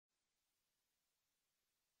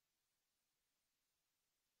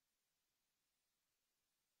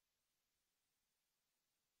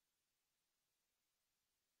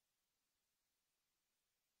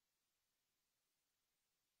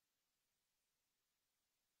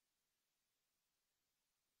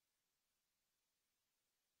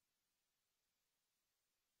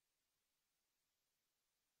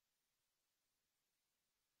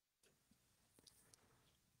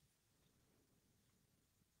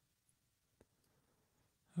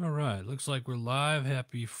All right, looks like we're live.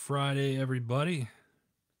 Happy Friday, everybody.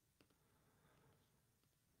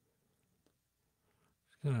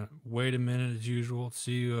 Just gonna wait a minute as usual to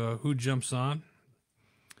see who jumps on.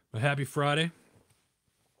 But happy Friday.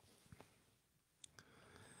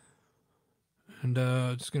 And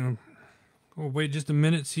just gonna wait just a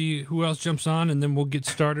minute, see who else jumps on, and then we'll get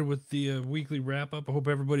started with the weekly wrap up. I hope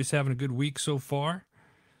everybody's having a good week so far.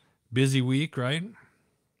 Busy week, right?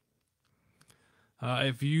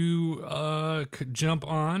 If you could jump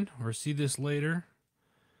on or see this later,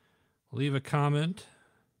 leave a comment.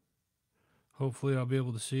 Hopefully I'll be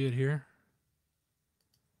able to see it here.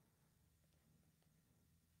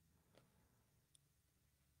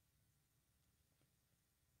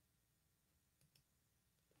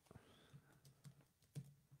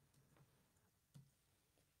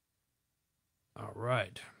 All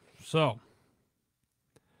right. So,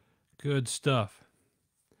 good stuff.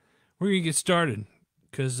 We're going to get started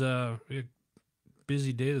because we had a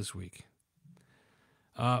busy day this week.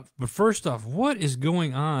 But first off, what is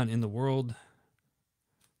going on in the world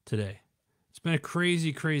today? It's been a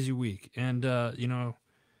crazy, crazy week. And, I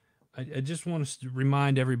just want to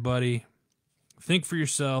remind everybody, think for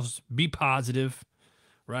yourselves, be positive,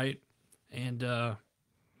 right? And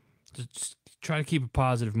just try to keep a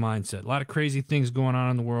positive mindset. A lot of crazy things going on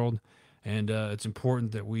in the world, and it's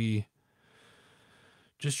important that we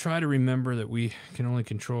just try to remember that we can only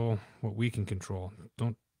control what we can control.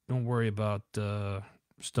 Don't worry about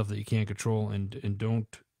stuff that you can't control, and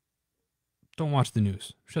don't watch the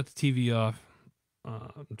news. Shut the TV off,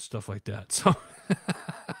 stuff like that. So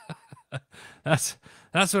that's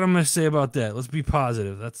what I'm going to say about that. Let's be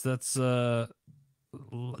positive. That's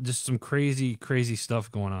just some crazy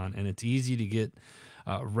stuff going on, and it's easy to get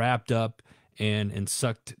wrapped up and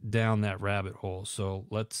sucked down that rabbit hole. So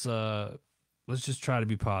let's just try to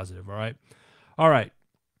be positive. All right.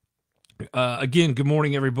 Again, good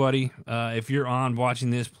morning, everybody. If you're on watching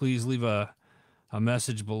this, please leave a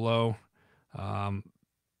message below.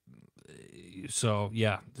 So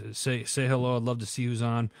yeah, say hello. I'd love to see who's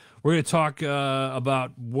on. We're going to talk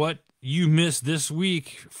about what you missed this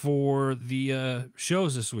week for the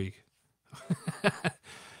shows this week.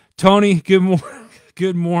 Tony,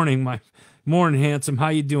 good morning, my morning, handsome. How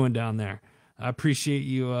you doing down there? I appreciate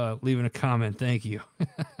you leaving a comment. Thank you.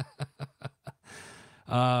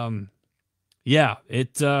 Yeah,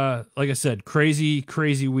 it's like I said,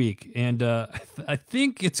 crazy week, and I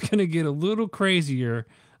think it's gonna get a little crazier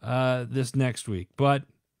this next week. But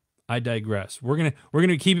I digress. We're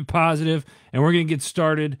gonna keep it positive, and we're gonna get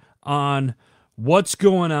started on what's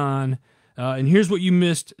going on. And here's what you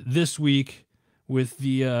missed this week with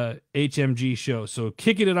the HMG show. So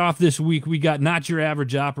kicking it off this week, we got Not Your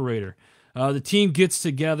Average Operator. The team gets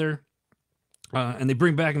together, and they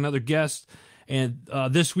bring back another guest. And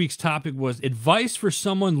this week's topic was advice for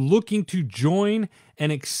someone looking to join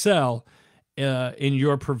and excel in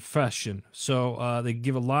your profession. So they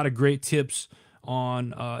give a lot of great tips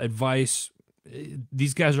on advice.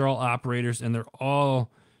 These guys are all operators, and they're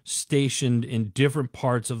all stationed in different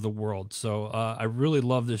parts of the world. So I really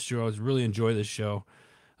love this show. I really enjoy this show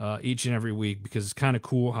each and every week, because it's kind of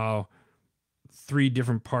cool how 3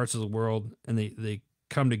 different parts of the world, and they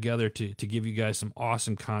come together to give you guys some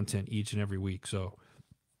awesome content each and every week. So,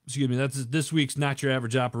 excuse me, that's this week's Not Your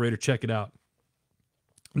Average Operator. Check it out.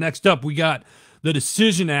 Next up, we got the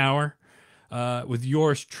Decision Hour with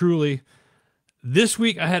yours truly. This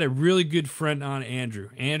week, I had a really good friend on, Andrew.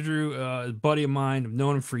 Andrew, a buddy of mine. I've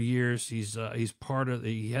known him for years. He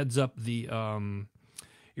heads up the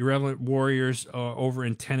Irrelevant Warriors over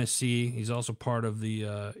in Tennessee. He's also part of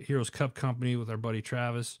the Heroes Cup company with our buddy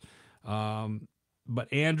Travis.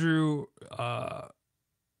 But Andrew,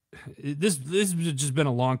 this has just been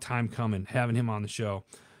a long time coming, having him on the show.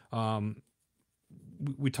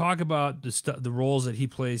 We talk about the roles that he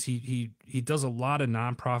plays. He does a lot of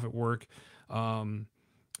nonprofit work, and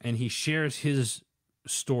he shares his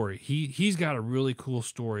story. He's got a really cool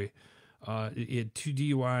story. He had 2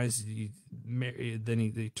 DUIs. Then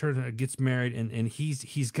he gets married, and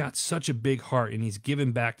he's got such a big heart, and he's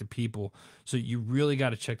giving back to people. So you really got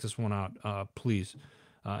to check this one out, please.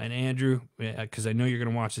 And Andrew, because I know you're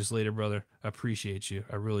going to watch this later, brother, I appreciate you.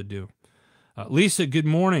 I really do. Lisa, good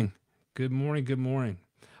morning. Good morning.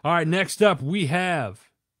 All right, next up we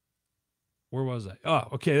have, where was I? Oh,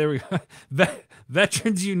 okay, there we go.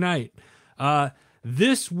 Veterans Unite.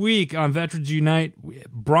 This week on Veterans Unite,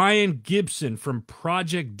 Brian Gibson from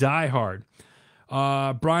Project Die Hard.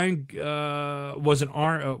 Brian was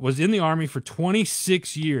in the Army for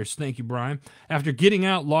 26 years. Thank you, Brian. After getting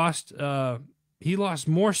out, he lost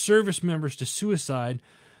more service members to suicide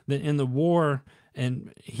than in the war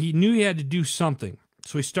and he knew he had to do something.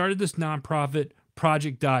 So he started this nonprofit,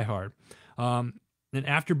 Project Die Hard. And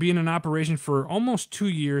after being in operation for almost 2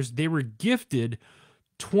 years, they were gifted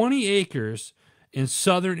 20 acres in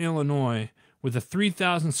southern Illinois with a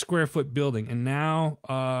 3,000 square foot building. And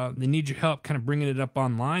now they need your help kind of bringing it up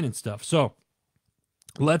online and stuff. So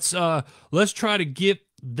let's try to get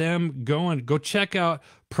them going. Go check out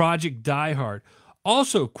Project Die Hard.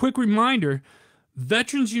 Also, quick reminder,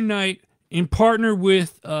 Veterans Unite, in partner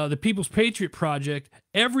with the People's Patriot Project,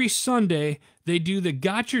 every Sunday they do the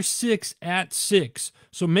Got Your Six at 6.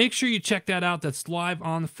 So make sure you check that out. That's live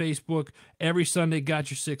on the Facebook every Sunday,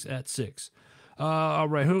 Got Your Six at 6. All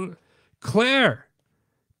right. Claire,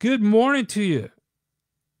 good morning to you.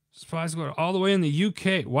 Spies go all the way in the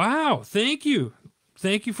UK. Wow. Thank you.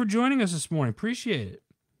 Thank you for joining us this morning. Appreciate it.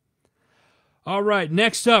 All right.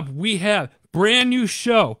 Next up, we have brand new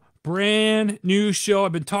show. Brand new show.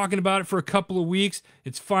 I've been talking about it for a couple of weeks.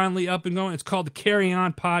 It's finally up and going. It's called the Carry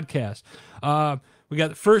On Podcast. We got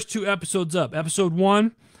the first 2 episodes up. Episode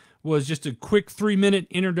 1 was just a quick 3-minute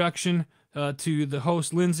introduction to the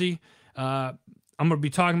host, Lindsay. I'm going to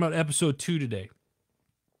be talking about episode 2 today.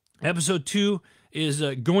 Episode 2 is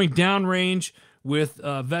going downrange with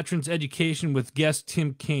veterans education with guest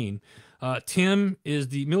Tim Kane. Tim is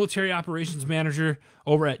the military operations manager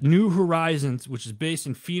over at New Horizons, which is based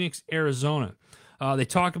in Phoenix, Arizona. They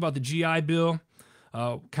talk about the GI Bill,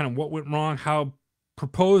 kind of what went wrong, how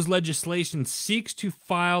proposed legislation seeks to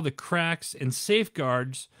file the cracks and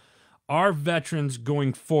safeguards our veterans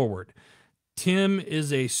going forward. Tim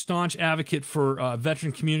is a staunch advocate for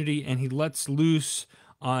veteran community, and he lets loose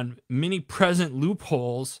on many present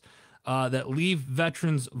loopholes that leave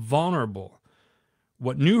veterans vulnerable.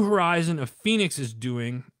 What New Horizon of Phoenix is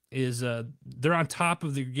doing is they're on top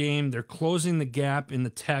of their game. They're closing the gap in the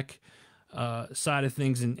tech side of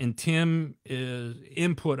things, and Tim is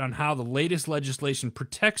input on how the latest legislation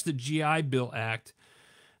protects the GI Bill Act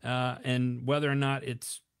and whether or not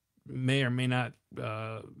it's may or may not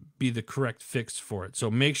be the correct fix for it.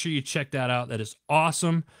 So make sure you check that out. That is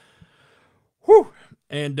awesome. Whew.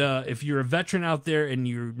 And if you're a veteran out there and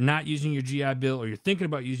you're not using your GI Bill or you're thinking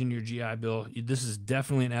about using your GI Bill, this is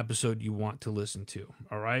definitely an episode you want to listen to.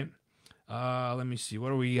 All right. Let me see. What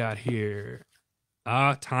do we got here?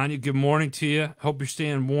 Tanya, good morning to you. Hope you're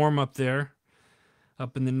staying warm up there,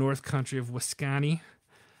 up in the north country of Wisconsin.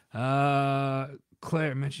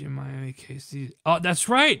 Claire mentioned Miami, KC. Oh, that's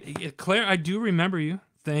right. Claire, I do remember you.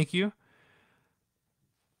 Thank you.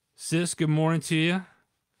 Sis, good morning to you.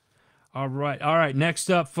 All right.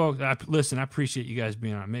 Next up, folks. Listen, I appreciate you guys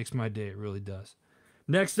being on. It makes my day. It really does.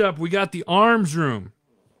 Next up, we got the Arms Room.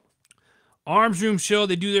 Arms Room show.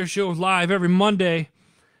 They do their show live every Monday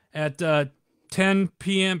at 10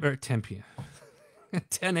 p.m. or 10 p.m.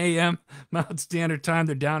 10 a.m. Mountain Standard Time.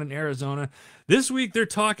 They're down in Arizona. This week, they're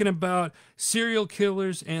talking about serial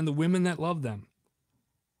killers and the women that love them.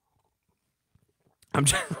 I'm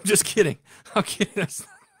just kidding. I'm kidding.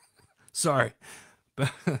 Sorry.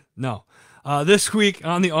 No. This week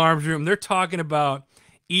on the Arms Room, they're talking about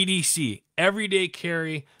EDC, Everyday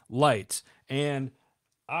Carry Lights. And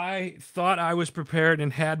I thought I was prepared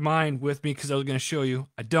and had mine with me because I was going to show you.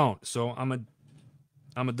 I don't. So I'm a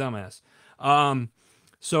dumbass.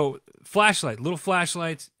 So little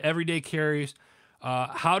flashlights, everyday carries,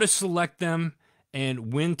 how to select them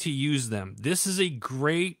and when to use them. This is a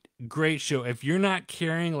great show. If you're not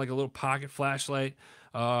carrying like a little pocket flashlight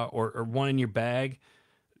or one in your bag,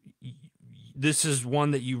 this is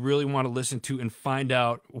one that you really want to listen to and find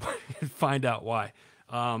out why.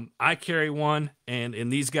 I carry one,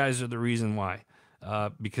 and these guys are the reason why,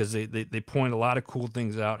 because they point a lot of cool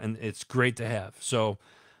things out, and it's great to have. So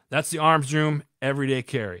that's the Arms Room, everyday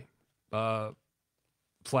carry.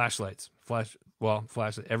 Flashlights,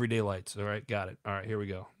 flashlight, everyday lights. All right, got it. All right, here we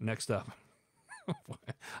go. Next up.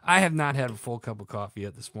 I have not had a full cup of coffee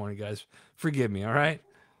yet this morning, guys. Forgive me, all right?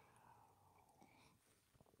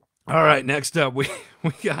 All right, next up, we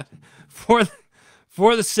got for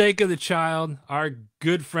the sake of the child, our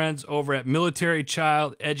good friends over at Military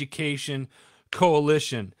Child Education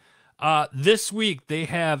Coalition. This week, they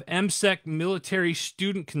have MSEC Military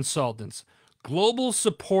Student Consultants, Global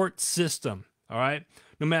Support System, all right?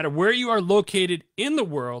 No matter where you are located in the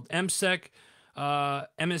world, MSEC,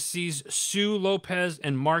 MSC's Sue Lopez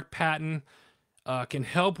and Mark Patton can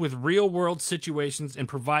help with real-world situations and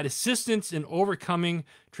provide assistance in overcoming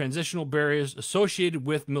transitional barriers associated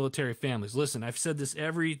with military families. Listen, I've said this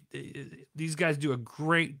these guys do a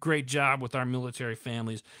great job with our military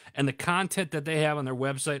families, and the content that they have on their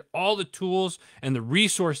website, all the tools and the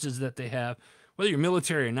resources that they have, whether you're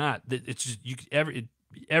military or not, it's just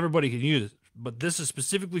everybody can use it. but this is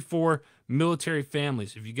specifically for military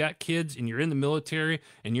families. If you got kids and you're in the military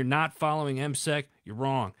and you're not following MSEC, you're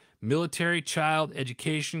wrong. Military Child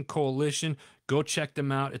Education Coalition, go check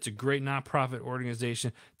them out. It's a great nonprofit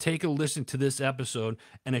organization. Take a listen to this episode.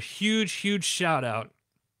 And a huge, huge shout out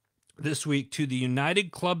this week to the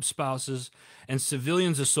United Club Spouses and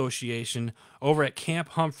Civilians Association over at Camp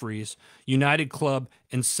Humphreys United Club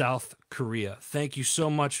in South Korea. Thank you so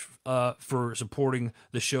much for supporting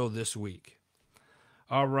the show this week.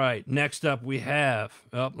 All right, next up we have,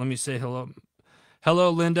 let me say hello. Hello,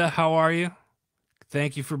 Linda. How are you?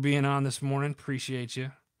 Thank you for being on this morning. Appreciate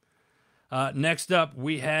you. Next up,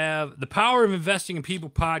 we have the Power of Investing in People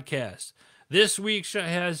podcast. This week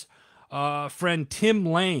has friend Tim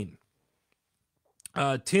Lane.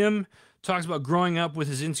 Tim talks about growing up with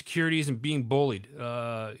his insecurities and being bullied.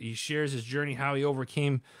 He shares his journey, how he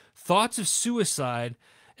overcame thoughts of suicide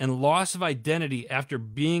and loss of identity after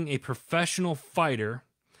being a professional fighter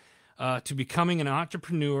to becoming an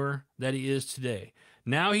entrepreneur that he is today.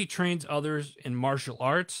 Now he trains others in martial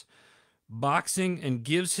arts, boxing, and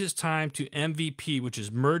gives his time to MVP, which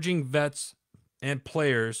is merging vets and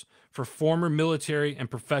players for former military and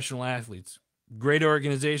professional athletes. Great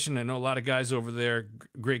organization. I know a lot of guys over there.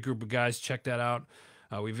 Great group of guys. Check that out.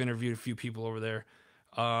 We've interviewed a few people over there.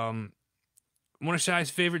 One of Shai's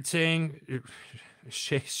favorite sayings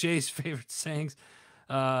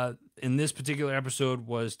in this particular episode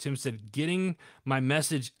was, Tim said, getting my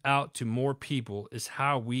message out to more people is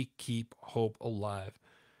how we keep hope alive.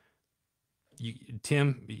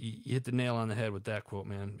 Tim, you hit the nail on the head with that quote,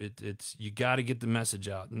 man. It's you got to get the message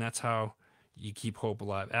out, and that's how you keep hope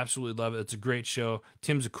alive. Absolutely love it. It's a great show.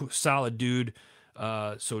 Tim's a solid dude,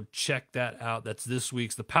 so check that out. That's this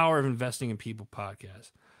week's The Power of Investing in People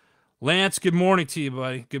podcast. Lance, good morning to you,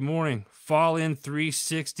 buddy. Good morning. Fall in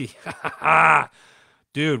 360.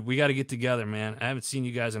 Dude, we got to get together, man. I haven't seen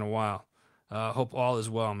you guys in a while. Hope all is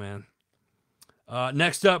well, man.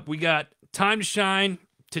 Next up, we got Time to Shine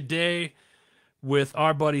today with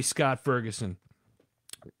our buddy Scott Ferguson.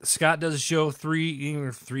 Scott does a show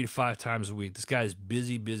 3 to 5 times a week. This guy is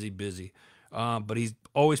busy. But he's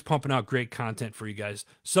always pumping out great content for you guys.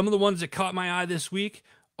 Some of the ones that caught my eye this week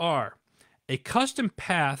are A Custom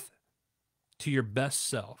Path to Your Best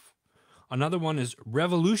Self. Another one is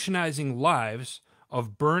Revolutionizing Lives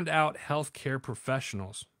of Burned Out Healthcare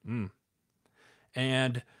Professionals.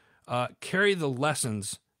 And Carry the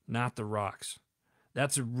Lessons, Not the Rocks.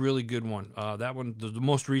 That's a really good one. That one, the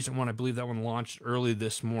most recent one, I believe that one launched early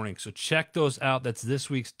this morning. So check those out. That's this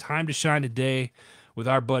week's Time to Shine today with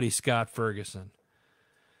our buddy Scott Ferguson.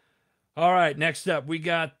 All right, next up, we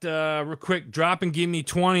got, real quick, Drop and Give Me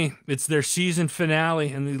 20. It's their season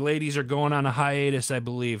finale, and the ladies are going on a hiatus, I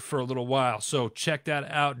believe, for a little while. So check that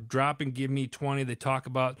out, Drop and Give Me 20. They talk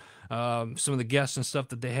about some of the guests and stuff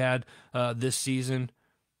that they had this season.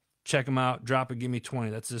 Check them out. Drop and Give Me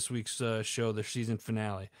 20. That's this week's show, their season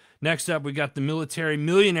finale. Next up, we got the Military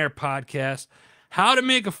Millionaire podcast, How to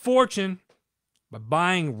Make a Fortune by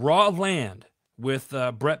Buying Raw Land with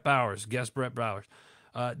Brett Bowers, guest Brett Bowers.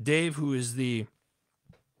 David, who's the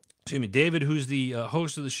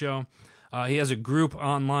host of the show, he has a group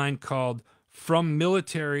online called From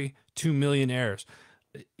Military to Millionaires.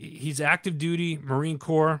 He's active duty Marine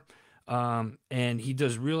Corps. And he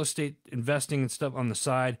does real estate investing and stuff on the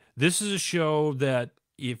side. This is a show that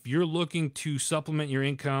if you're looking to supplement your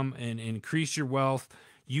income and increase your wealth,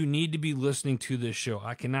 you need to be listening to this show.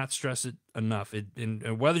 I cannot stress it enough.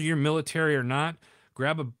 And whether you're military or not,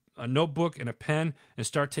 grab a notebook and a pen and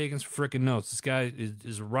start taking some freaking notes. This guy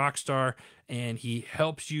is a rock star, and he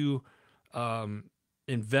helps you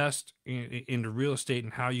invest into real estate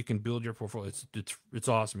and how you can build your portfolio. It's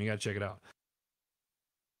awesome. You got to check it out.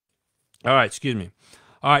 All right, excuse me.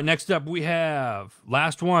 All right, next up we have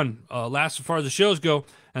last one, last as far as the shows go,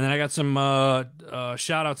 and then I got some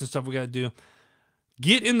shout-outs and stuff we got to do.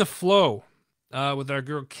 Get in the flow with our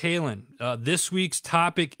girl Kaylin. This week's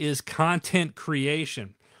topic is content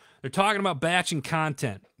creation. They're talking about batching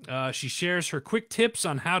content. She shares her quick tips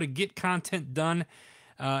on how to get content done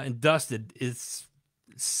and dusted. It's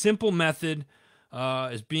simple method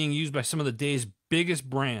is being used by some of the day's biggest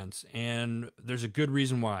brands, and there's a good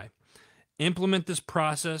reason why. Implement this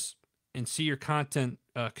process and see your content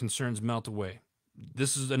concerns melt away.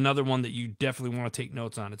 This is another one that you definitely want to take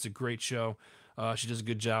notes on. It's a great show. She does a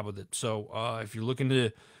good job with it. So if you're looking to,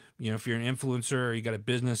 if you're an influencer or you got a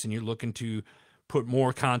business and you're looking to put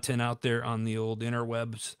more content out there on the old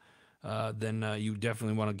interwebs, then you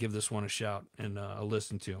definitely want to give this one a shout and a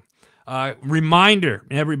listen to. Reminder,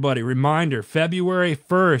 everybody, February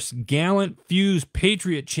 1st, Gallant Fuse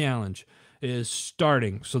Patriot Challenge. is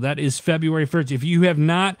starting. So that is February 1st. If you have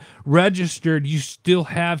not registered, you still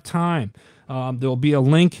have time. There'll be a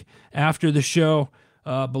link after the show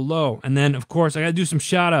below. And then, of course, I got to do some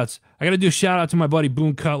shout outs. I got to do a shout out to my buddy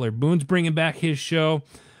Boone Cutler. Boone's bringing back his show.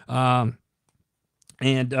 And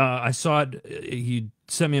I saw it. He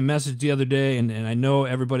sent me a message the other day, and I know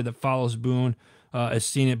everybody that follows Boone has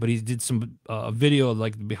seen it, but he did some video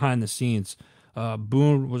like behind the scenes.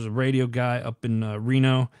 Boone was a radio guy up in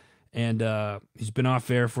Reno, and he's been off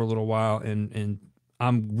air for a little while, and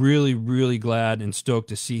I'm really, really glad and stoked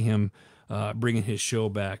to see him bringing his show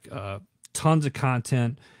back. Tons of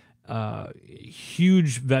content,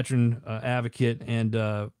 huge veteran advocate,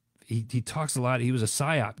 and he talks a lot. He was a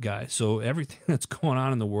PSYOP guy, so everything that's going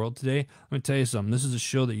on in the world today, let me tell you something. This is a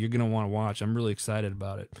show that you're going to want to watch. I'm really excited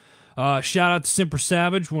about it. Shout out to Simper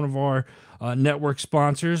Savage, one of our network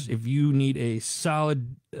sponsors. If you need a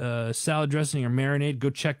solid salad dressing or marinade, go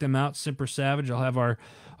check them out, Simper Savage. I'll have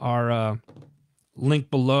our link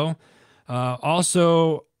below.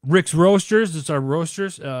 Also, Rick's Roasters. It's our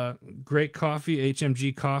roasters. Great coffee,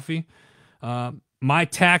 HMG coffee. My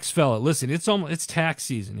Tax Fella. Listen, it's tax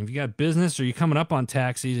season. If you got business or you're coming up on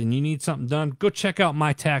tax season, you need something done, go check out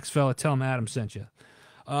My Tax Fella. Tell them Adam sent you.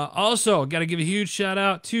 Also, got to give a huge shout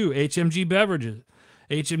out to HMG Beverages.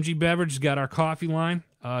 HMG Beverages got our coffee line.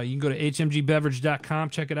 You can go to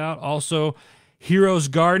hmgbeverage.com, check it out. Also, Heroes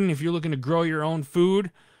Garden. If you're looking to grow your own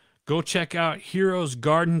food, go check out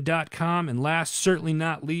heroesgarden.com. And last, certainly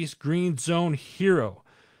not least, Green Zone Hero.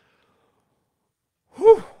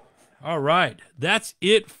 Whew. All right, that's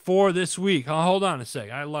it for this week. Oh, hold on a sec.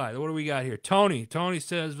 I lied. What do we got here? Tony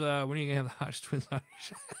says, when are you going to have the Hodge Twins on your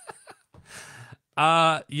show?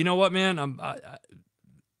 You know what, man?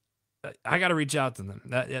 I got to reach out to them.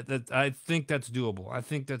 That I think that's doable. I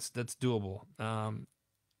think that's doable. I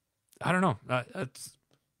don't know.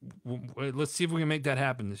 Let's see if we can make that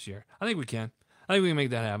happen this year. I think we can. I think we can make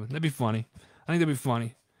that happen. That'd be funny. I think that'd be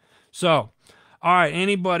funny. So, all right,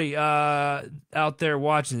 anybody out there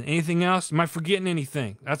watching, anything else? Am I forgetting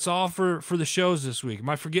anything? That's all for the shows this week. Am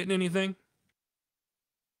I forgetting anything?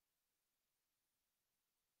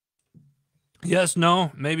 Yes,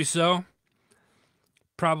 no, maybe so.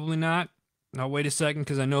 Probably not. I'll wait a second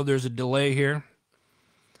because I know there's a delay here.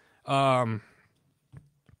 Yeah,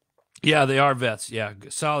 they are vets. Yeah,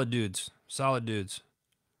 solid dudes. Solid dudes.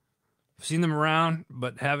 I've seen them around,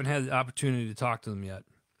 but haven't had the opportunity to talk to them yet.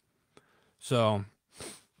 So,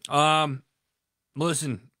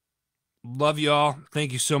 listen, love you all.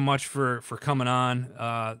 Thank you so much for coming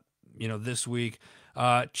on, this week.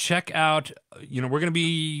 Check out, we're going to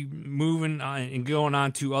be moving on and going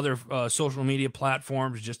on to other social media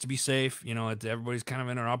platforms just to be safe. Everybody's kind of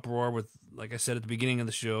in an uproar with, like I said at the beginning of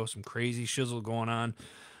the show, some crazy shizzle going on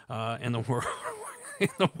in the world in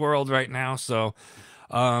the world right now. So,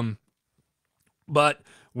 but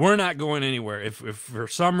we're not going anywhere. If for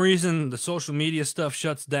some reason the social media stuff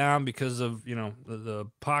shuts down because of the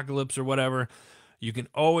apocalypse or whatever, you can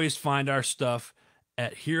always find our stuff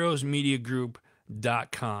at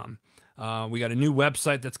heroesmediagroup.com. We got a new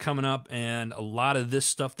website that's coming up, and a lot of this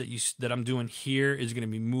stuff that I'm doing here is going to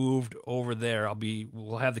be moved over there.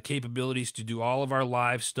 We'll have the capabilities to do all of our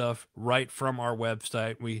live stuff right from our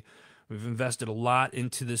website. We've invested a lot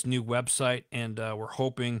into this new website, and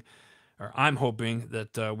I'm hoping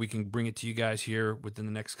that we can bring it to you guys here within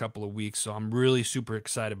the next couple of weeks. So I'm really super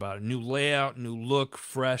excited about it. New layout, new look,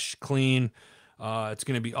 fresh, clean. It's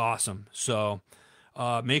going to be awesome. So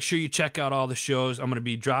make sure you check out all the shows. I'm going to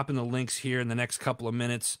be dropping the links here in the next couple of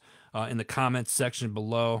minutes in the comments section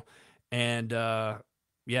below. And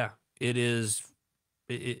yeah, it's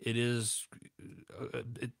a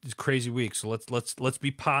crazy week. So let's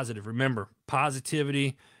be positive. Remember,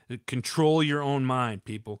 positivity. Control your own mind,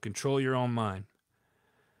 people. Control your own mind.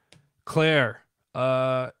 Claire.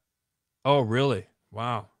 Oh, really?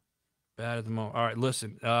 Wow. Bad at the moment. All right,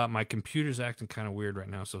 listen. My computer's acting kind of weird right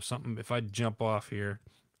now. So if I jump off here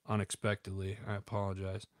unexpectedly, I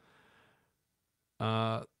apologize.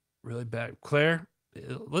 Really bad. Claire,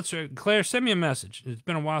 Claire, send me a message. It's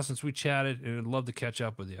been a while since we chatted, and I'd love to catch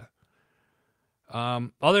up with you.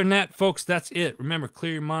 Other than that, folks, that's it. Remember,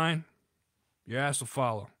 clear your mind. Your ass will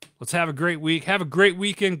follow. Let's have a great week. Have a great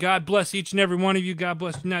weekend. God bless each and every one of you. God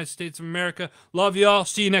bless the United States of America. Love you all.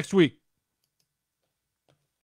 See you next week.